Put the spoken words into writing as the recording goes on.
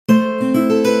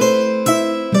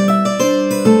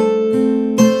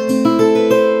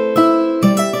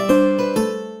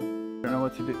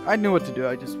I knew what to do,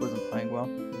 I just wasn't playing well,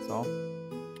 that's all.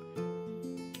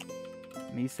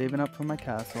 Me saving up for my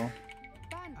castle.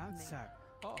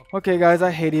 Okay guys,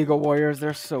 I hate Eagle Warriors,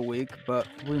 they're so weak, but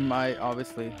we might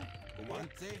obviously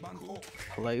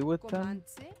play with them.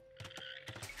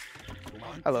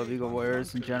 I love Eagle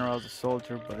Warriors in general as a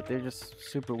soldier, but they're just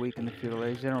super weak in the feudal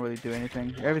age. They don't really do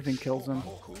anything. Everything kills them.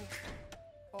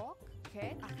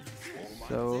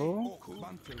 So,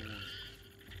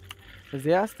 is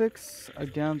the Aztecs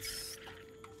against...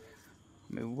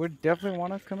 I mean, we definitely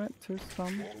want to commit to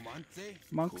some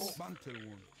monks.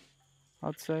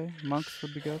 I'd say monks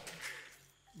would be good.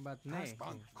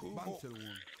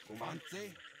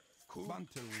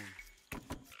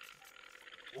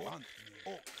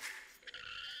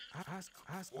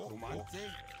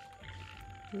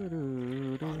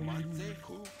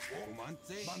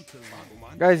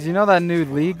 Guys, you know that new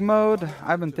league mode?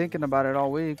 I've been thinking about it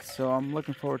all week, so I'm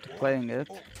looking forward to playing it.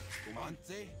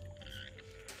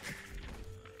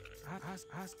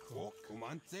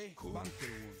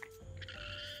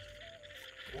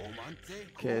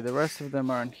 Okay, the rest of them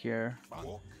are in here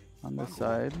on this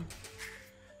side.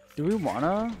 Do we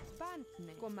wanna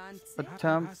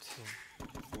attempt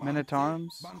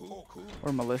men-at-arms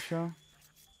or militia?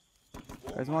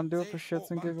 Guys, want to do it for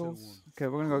shits and giggles? Okay,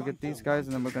 we're gonna go get these guys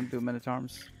and then we're gonna do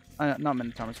men-at-arms. Not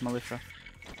men-at-arms, militia.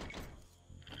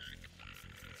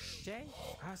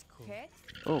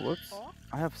 Oh, whoops.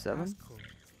 I have 7.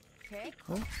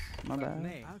 Oops, my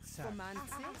bad.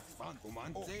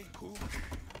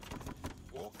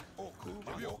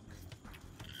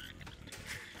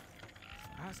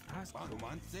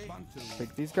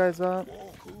 Pick these guys up.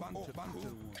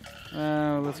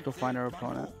 Let's go find our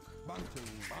opponent.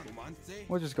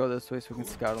 We'll just go this way so we can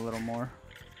scout a little more.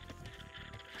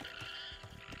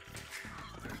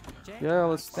 Yeah,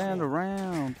 let's stand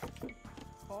around.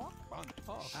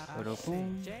 Let's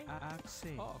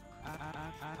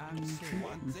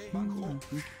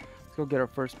go get our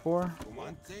first boar.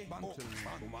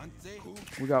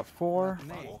 We got 4.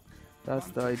 That's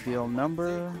the ideal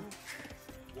number.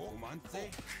 I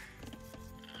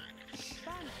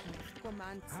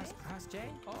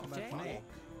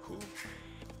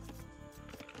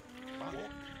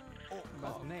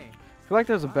feel like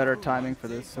there's a better timing for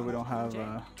this so we don't have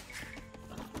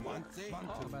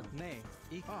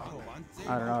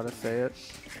I don't know how to say it.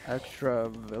 Extra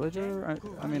villager?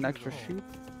 I mean extra sheep?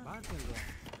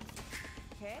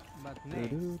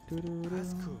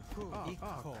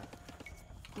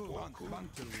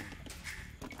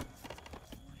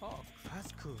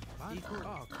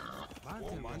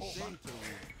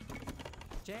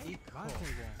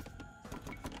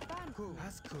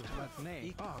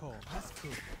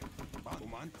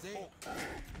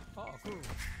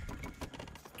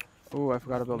 Oh, I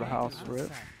forgot to build a house for it.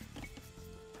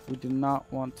 We do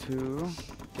not want to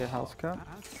get house cut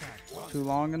too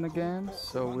long in the game,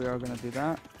 so we are going to do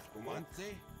that.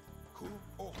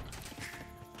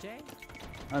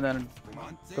 And then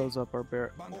goes up our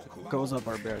barracks. We're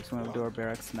going to do our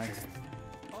barracks next.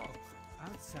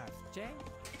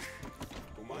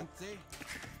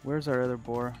 Where's our other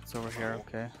boar? It's over here.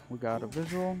 Okay, we got a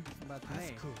visual.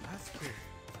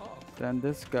 Then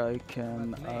this guy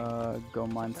can go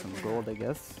mine some gold, I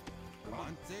guess.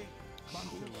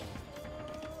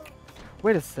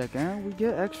 Wait a second, we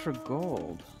get extra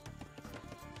gold.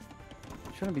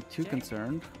 Shouldn't be too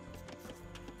concerned.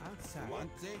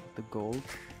 The gold.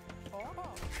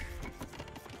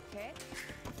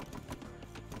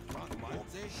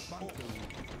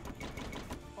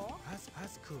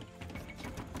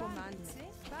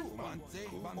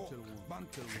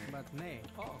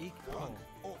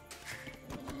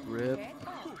 Rip.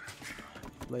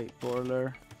 Late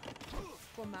boiler.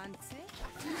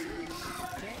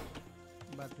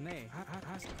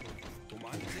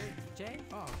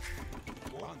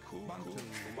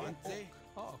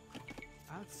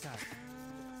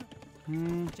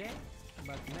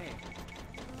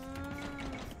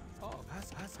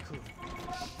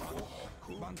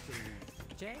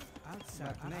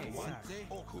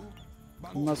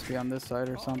 It must be on this side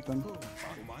or something.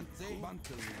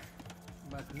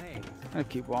 I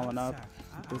keep walling up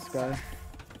this guy.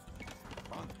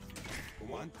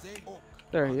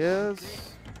 There he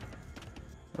is.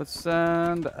 Let's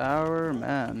send our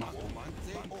men.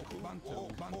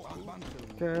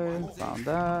 Okay, found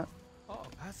that.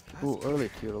 Ooh, early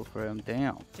feudal for him.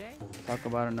 Damn. Talk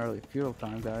about an early feudal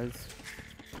time, guys.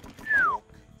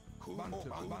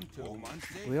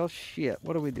 Well, shit.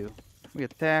 What do? We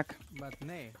attack.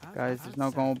 Guys, there's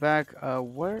no going back.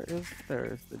 Where is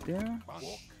there's the deer?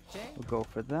 We'll go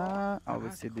for that.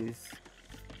 Obviously, these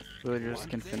villagers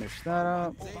can finish that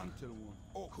up.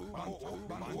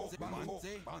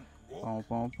 Boom,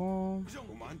 boom, boom.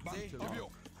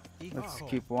 Let's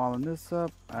keep walling this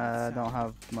up. I don't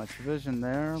have much vision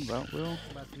there, but we'll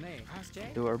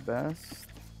do our best.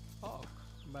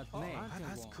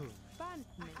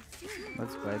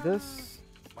 Let's buy this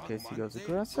in case he goes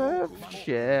aggressive.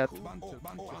 Shit.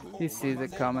 He sees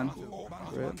it coming.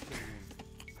 Rip.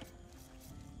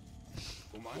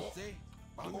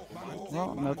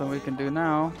 Well, nothing we can do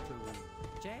now.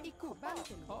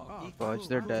 Fudge,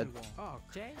 they're dead.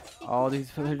 All these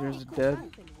villagers are dead.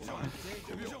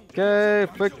 Okay,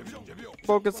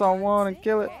 focus on one and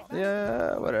kill it.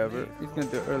 Yeah, whatever. He's gonna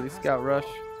do early scout rush.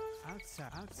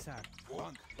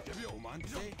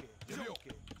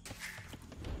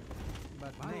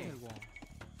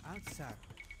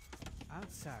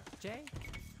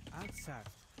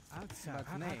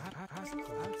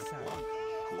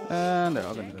 And they're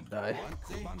all gonna die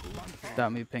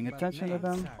without me paying attention to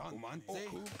them.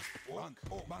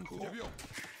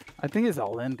 I think it's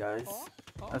all in, guys.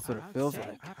 That's what it feels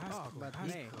like.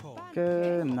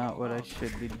 Okay, not what I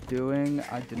should be doing.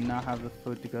 I did not have the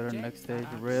food to go to the next stage.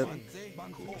 Rip.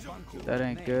 That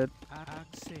ain't good.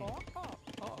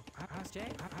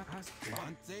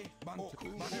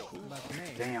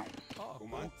 Damn.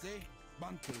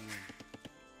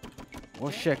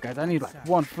 Well, shit, guys. I need like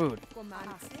one food.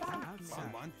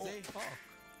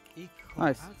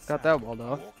 Nice. Got that walled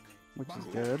off, which is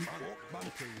good.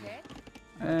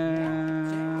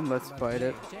 And let's fight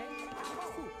it.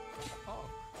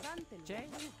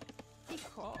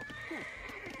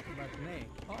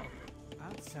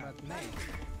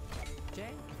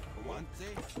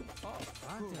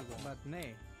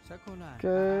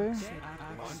 Okay.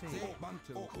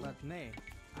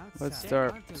 Let's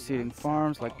start seeding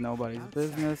farms like nobody's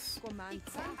business.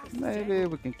 Maybe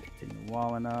we can continue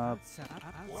walling up.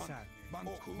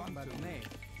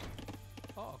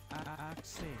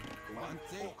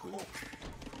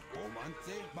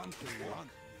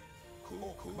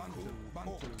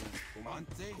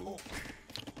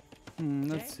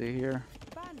 Let's see here.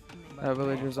 That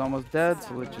villager's almost dead,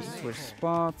 so let's just switch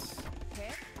spots.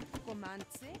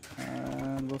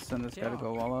 And we'll send this guy to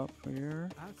go wall up here.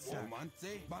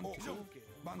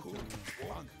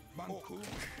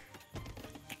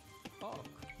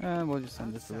 And we'll just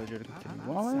send this villager to continue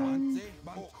walling.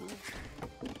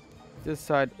 This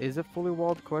side, is it fully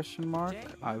walled? Question mark.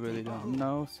 I really don't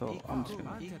know, so I'm just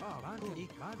gonna...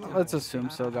 Let's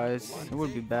assume so, guys. It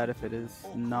would be bad if it is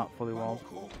not fully walled.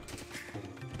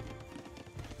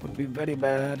 Would be very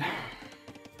bad.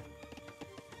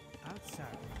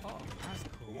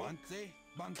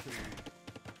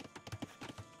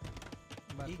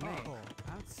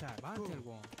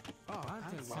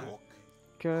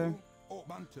 Okay.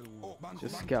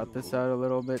 Just scout this out a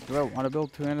little bit. Do I want to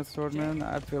build two-handed swordman?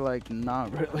 I feel like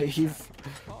not really. He's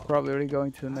probably already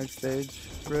going to the next stage.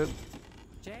 Rip.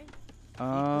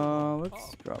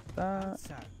 Let's drop that.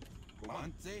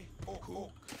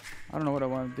 I don't know what I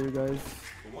want to do, guys.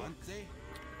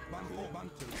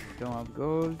 Don't have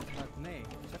gold.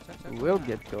 We'll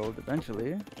get gold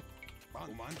eventually.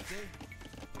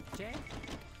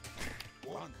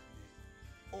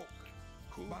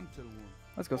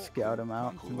 Let's go scout him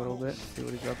out a little bit, see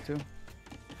what he's up to.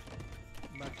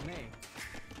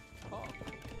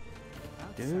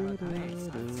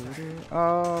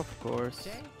 Oh, of course.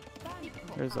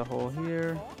 There's a hole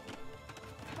here.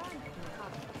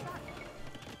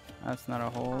 That's not a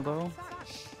hole though.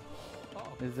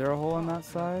 Is there a hole on that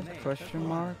side? Question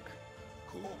mark.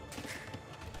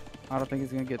 I don't think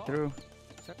he's gonna get through.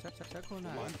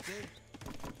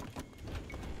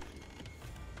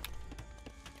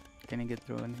 Can he get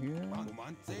through in here?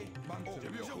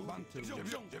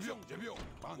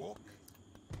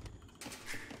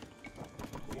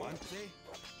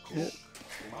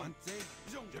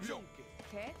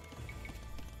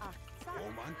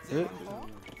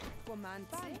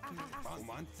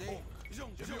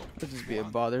 Let's just be a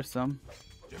bothersome.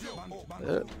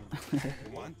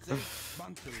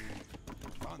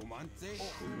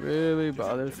 Really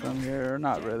bothersome here.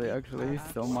 Not really, actually.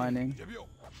 Still mining.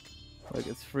 Like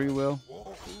it's free will.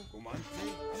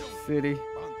 City.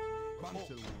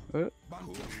 Oh,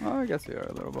 I guess we are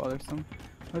a little bothersome.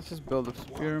 Let's just build a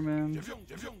spearman.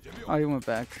 Oh, he went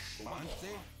back.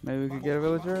 Maybe we could get a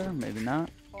villager. Maybe not.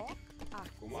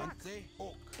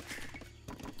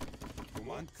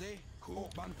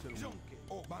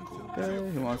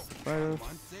 Okay, he wants to fight us.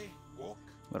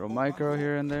 Little micro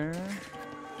here and there.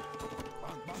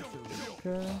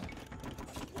 Okay.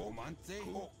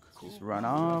 Just run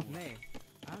off.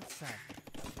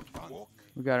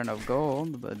 We got enough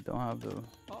gold, but don't have the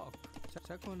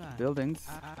buildings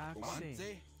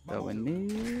that we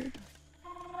need.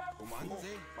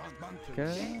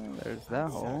 Okay, there's that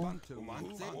hole.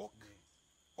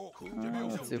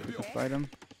 Let's see if we can fight him.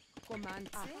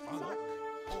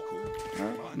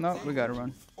 No, we gotta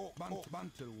run.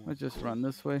 Let's just run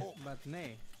this way.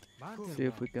 See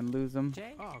if we can lose him.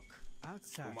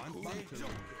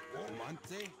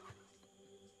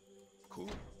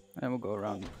 And we'll go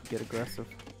around and get aggressive.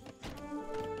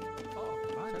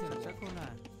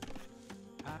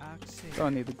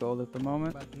 Don't need the gold at the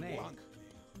moment.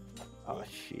 Oh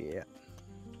shit.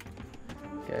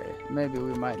 Okay, maybe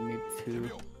we might need to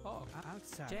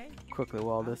quickly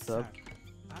wall this up.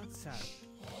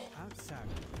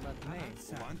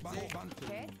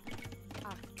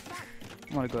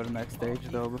 I want to go to the next stage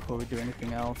though before we do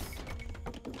anything else.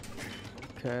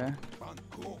 Okay.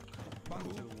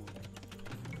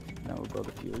 Now we'll build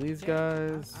a few of these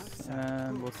guys,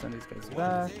 and we'll send these guys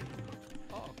back.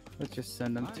 Let's just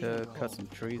send them to cut some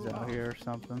trees out here or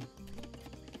something.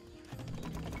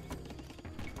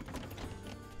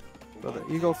 Build an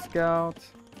Eagle Scout.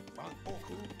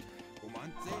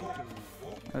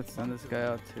 Let's send this guy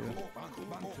out to,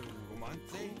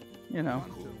 you know,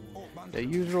 the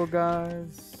usual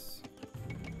guys.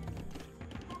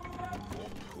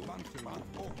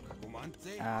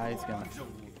 Ah, he's gonna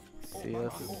see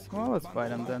us. Well, let's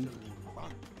fight him then.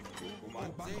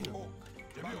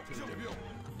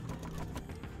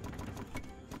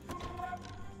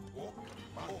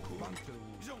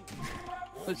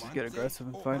 Let's just get aggressive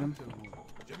and fight him.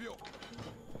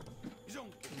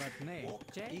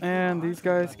 And these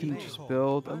guys can just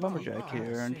build a lumberjack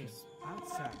here and just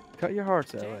cut your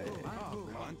hearts that way.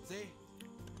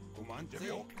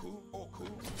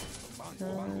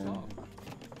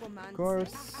 Of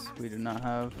course, we do not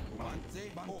have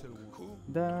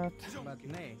that.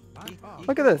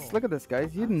 Look at this,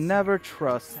 guys. You never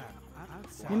trust it.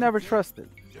 You never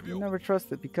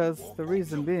trust it because the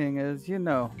reason being is, you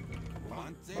know,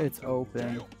 it's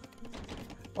open.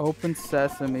 Open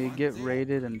sesame, get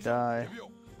raided and die.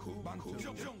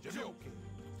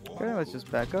 Okay, let's just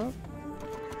back up.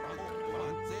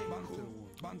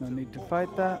 No need to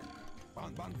fight that.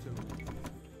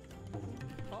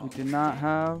 We do not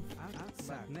have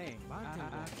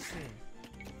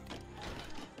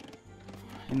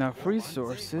enough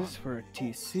resources for a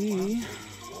TC.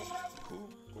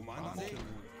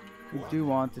 We do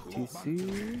want a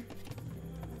TC.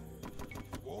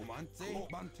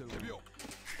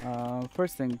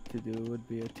 First thing to do would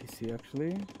be a TC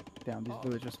actually. Damn, these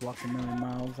villagers walk a million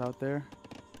miles out there.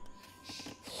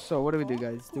 So what do we do,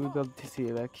 guys? Do we build a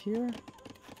TC back here?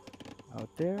 Out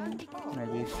there?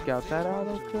 Maybe scout that out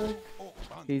real quick.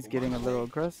 He's getting a little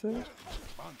aggressive.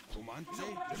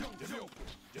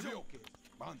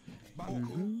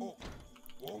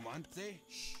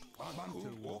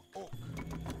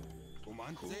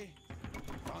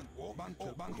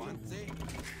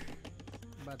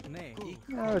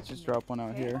 Yeah, let's just drop one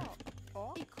out here.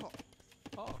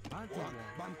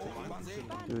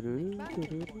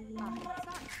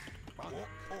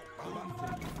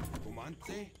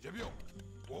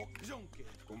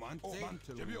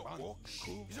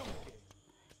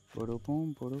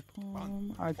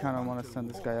 I kind of want to send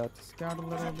this guy out to scout a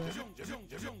little bit.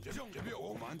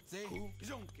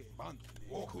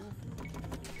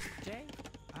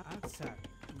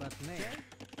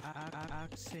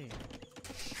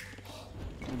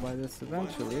 We'll buy this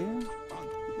eventually.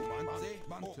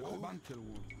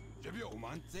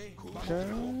 Okay,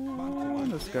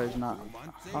 this guy's not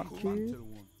hotkey.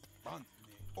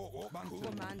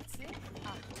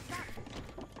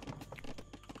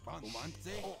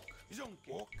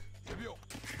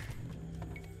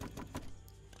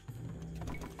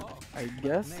 I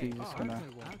guess he's just gonna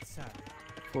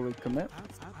fully commit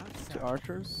to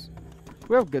archers.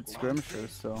 We have good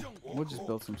skirmishers, so we'll just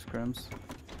build some scrims.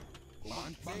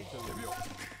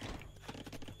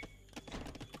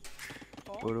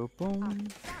 Boom.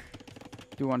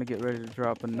 Do want to get ready to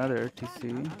drop another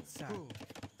TC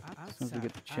as soon as we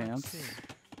get the chance.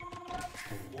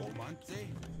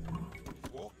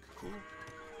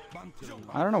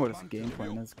 I don't know what his game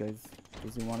plan is, guys.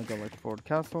 Does he want to go like Fort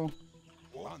Castle?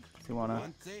 Does he want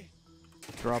to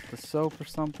drop the soap or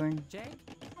something?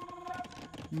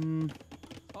 I'm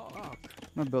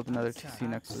gonna build another TC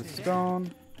next to the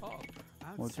stone.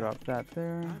 We'll drop that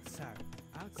there.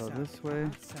 Go this way.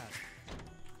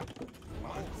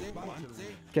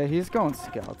 Okay, he's going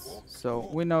scouts, so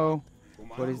we know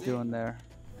what he's doing there.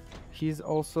 He's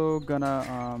also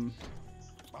gonna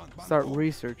start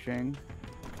researching,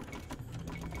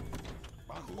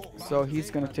 so he's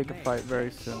gonna take a fight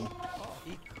very soon.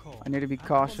 I need to be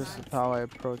cautious with how I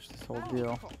approach this whole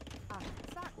deal.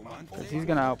 Because he's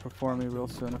going to outperform me real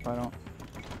soon if I don't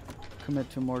commit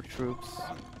to more troops.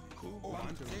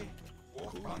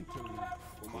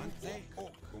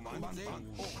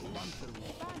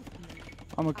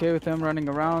 I'm okay with him running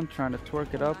around, trying to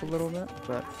twerk it up a little bit,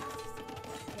 but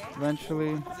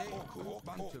eventually...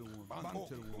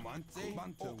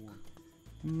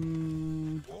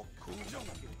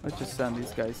 let's just send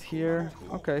these guys here.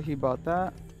 Okay, he bought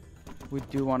that. We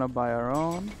do want to buy our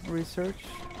own research.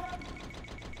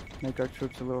 Make our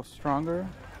troops a little stronger.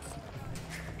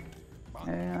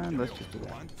 And let's just do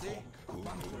that.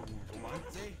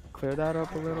 Clear that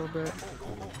up a little bit.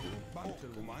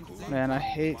 Man, I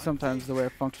hate sometimes the way I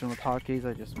function with hotkeys.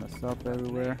 I just mess up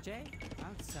everywhere.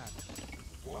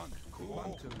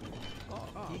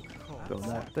 Build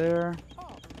that there.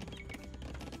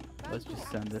 Let's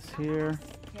just send this here.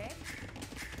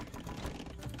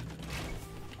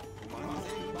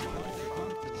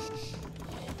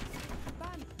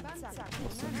 We'll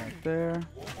send that there.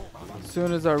 As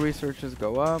soon as our researches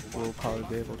go up, we'll probably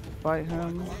be able to fight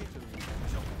him.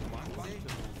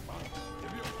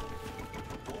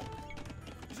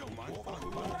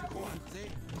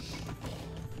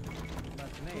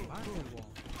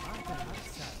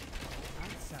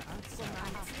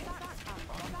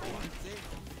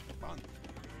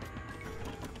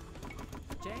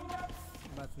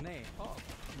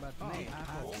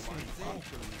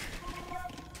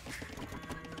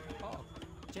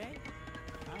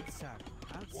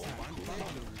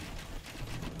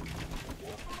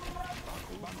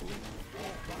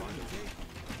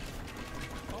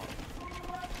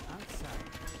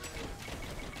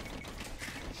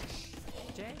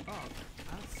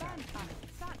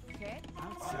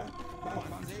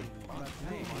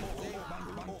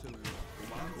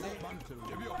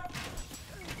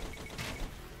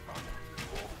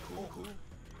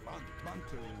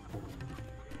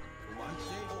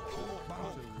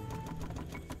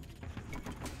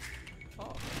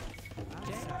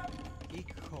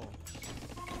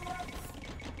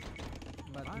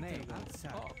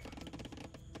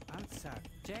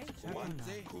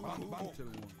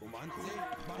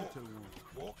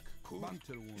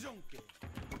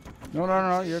 No, no,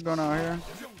 no, you're going out here.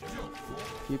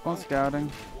 Keep on scouting.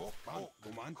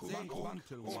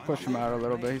 Let's push him out a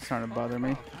little bit. He's trying to bother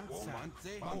me.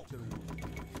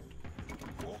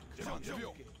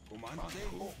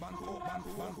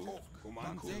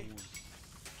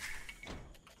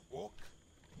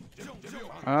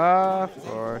 Of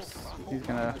course.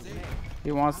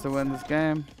 He wants to win this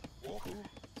game.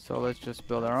 So let's just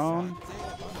build our own.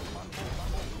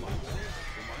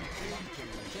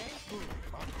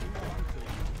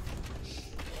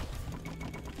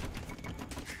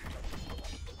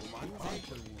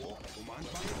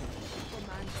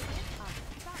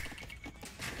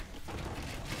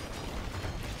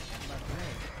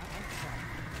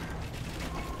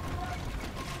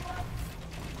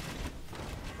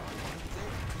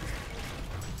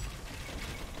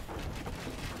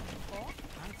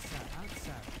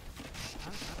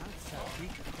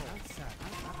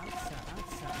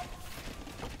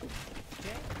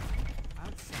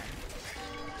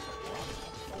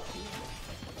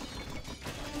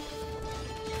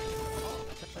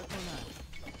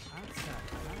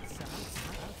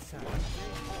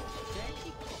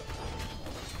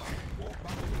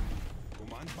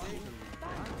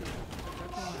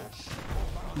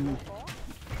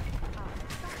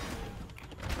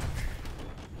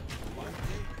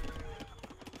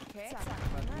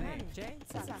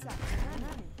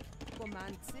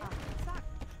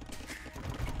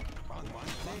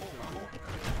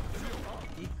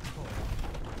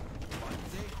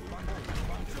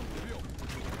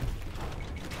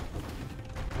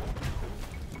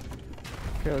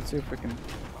 Okay, let's see if we can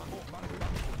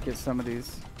get some of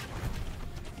these.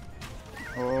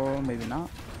 Oh, maybe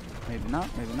not. Maybe not,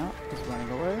 maybe not. He's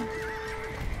running away.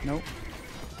 Nope.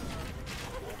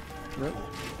 Yep.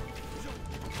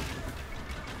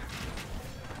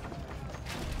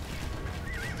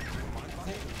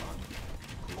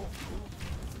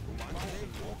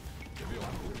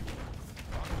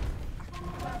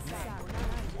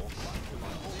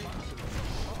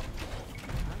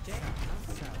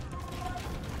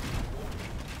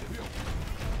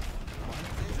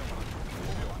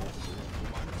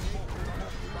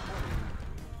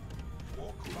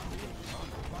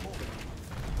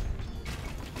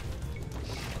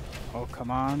 Oh,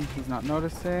 come on. He's not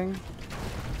noticing.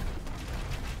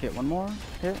 Get one more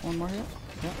hit. One more hit.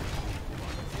 Yep.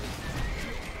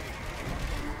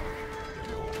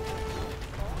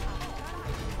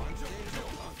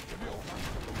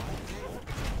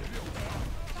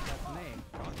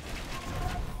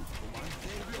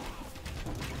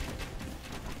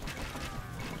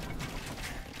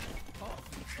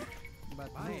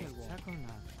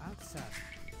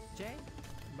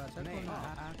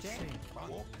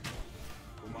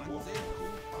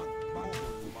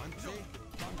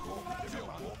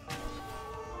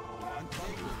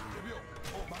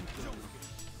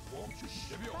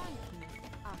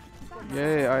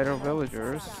 Yay, idle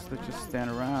villagers that just stand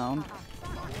around.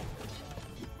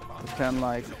 Pretend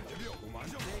like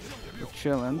we're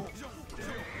chilling.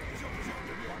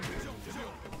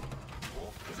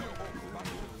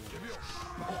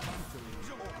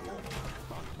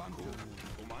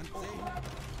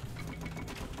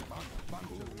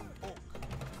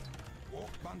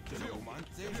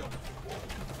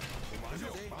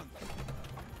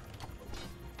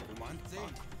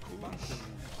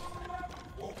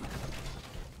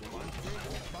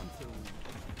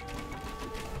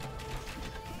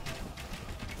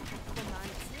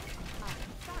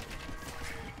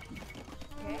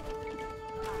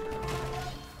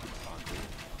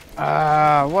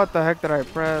 Ah, what the heck did I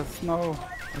press? No.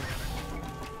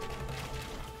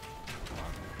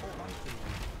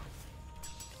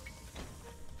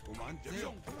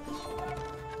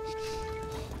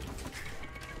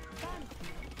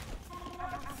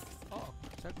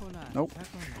 Nope.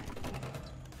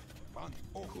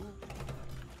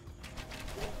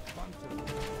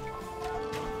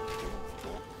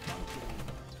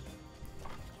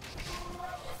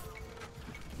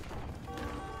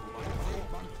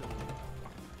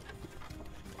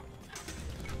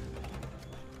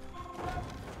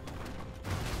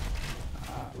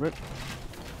 Rip.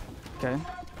 Okay.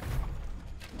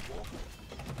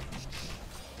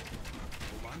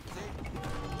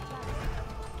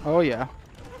 Oh yeah.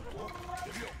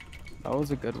 That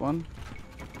was a good one.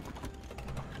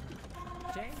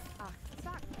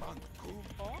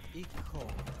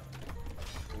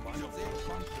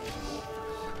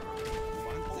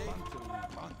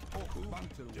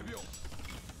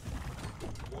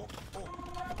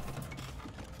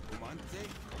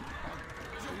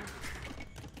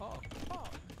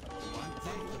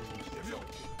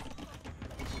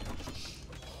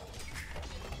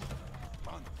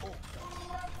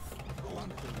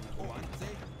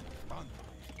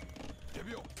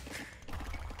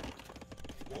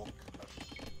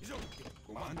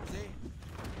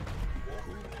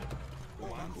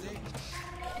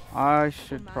 I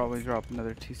should probably drop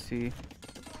another TC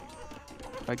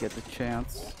if I get the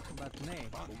chance.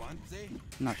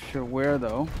 Not sure where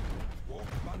though.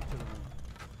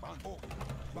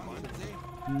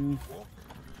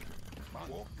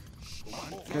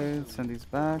 Okay, let's send these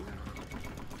back.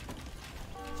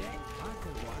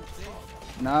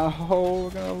 No, we're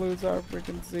gonna lose our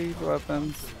freaking siege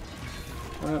weapons.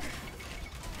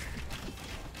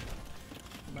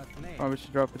 Probably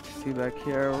should drop a TC back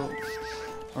here,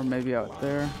 or maybe out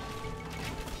there.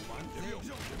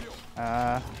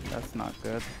 That's not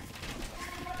good.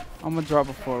 I'm gonna drop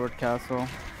a forward castle.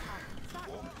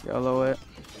 Yellow it.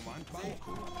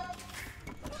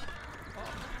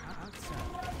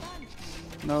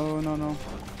 No, no, no.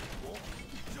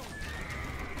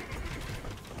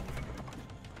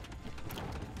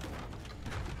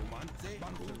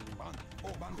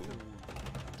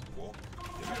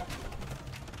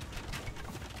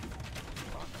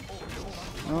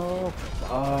 No.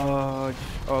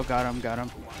 Oh, got him, got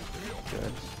him.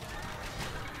 Good.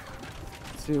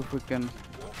 Let's see if we can.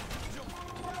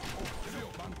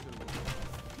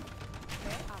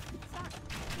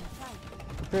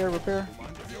 Repair.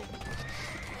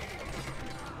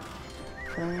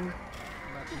 Okay.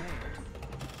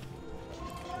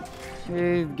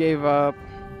 He gave up.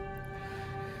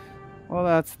 Well,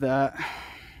 that's that.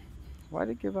 Why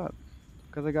did he give up?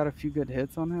 Because I got a few good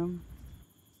hits on him.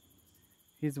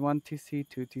 He's 1 TC,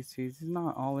 2 TCs. He's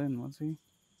not all in, was he?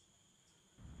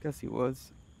 Guess he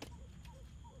was.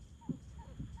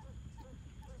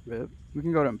 Rip. We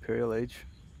can go to Imperial Age.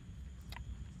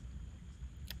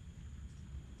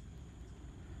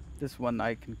 This one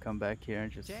knight can come back here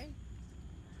and just...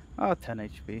 Oh, 10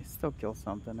 HP. Still kill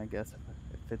something, I guess,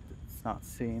 if it's not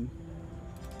seen.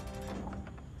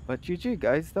 But GG,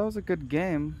 guys. That was a good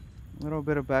game. A little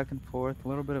bit of back and forth. A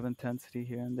little bit of intensity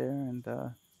here and there. And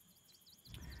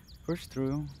push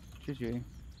through. GG.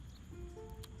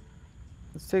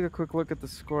 Let's take a quick look at the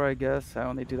score, I guess. I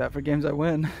only do that for games I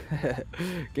win.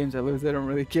 Games I lose, I don't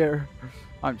really care.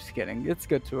 I'm just kidding. It's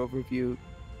good to overview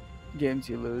games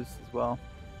you lose as well.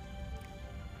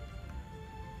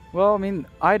 Well, I mean,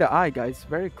 eye to eye, guys.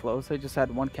 Very close. I just had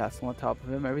one castle on top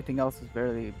of him. Everything else is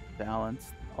very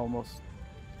balanced. Almost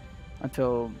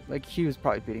until, like, he was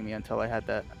probably beating me until I had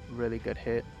that really good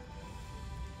hit.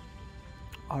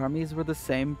 Armies were the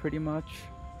same pretty much.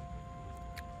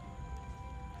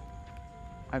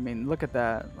 I mean, look at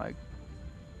that. Like,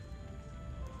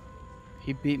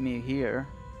 he beat me here.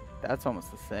 That's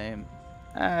almost the same.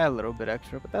 A little bit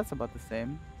extra, but that's about the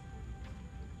same.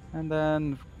 And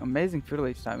then amazing feudal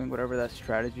age timing, whatever that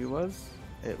strategy was,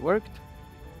 it worked.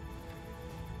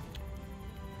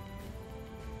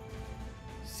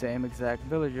 Same exact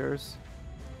villagers.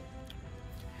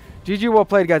 GG, well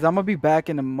played, guys. I'm gonna be back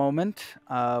in a moment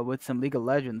with some League of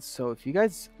Legends. So if you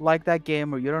guys like that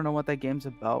game or you don't know what that game's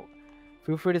about,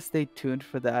 feel free to stay tuned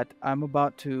for that. I'm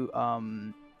about to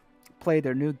play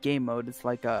their new game mode. It's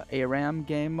like a ARAM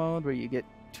game mode where you get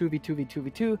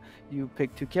 2v2v2v2. You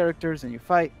pick 2 characters and you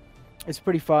fight. It's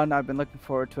pretty fun. I've been looking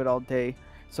forward to it all day.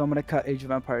 So I'm gonna cut Age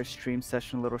of Empires stream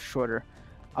session a little shorter.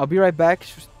 I'll be right back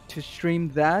to stream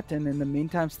that, and in the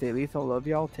meantime, stay lethal. Love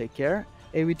y'all. Take care,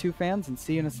 AOE2 fans, and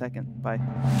see you in a second. Bye.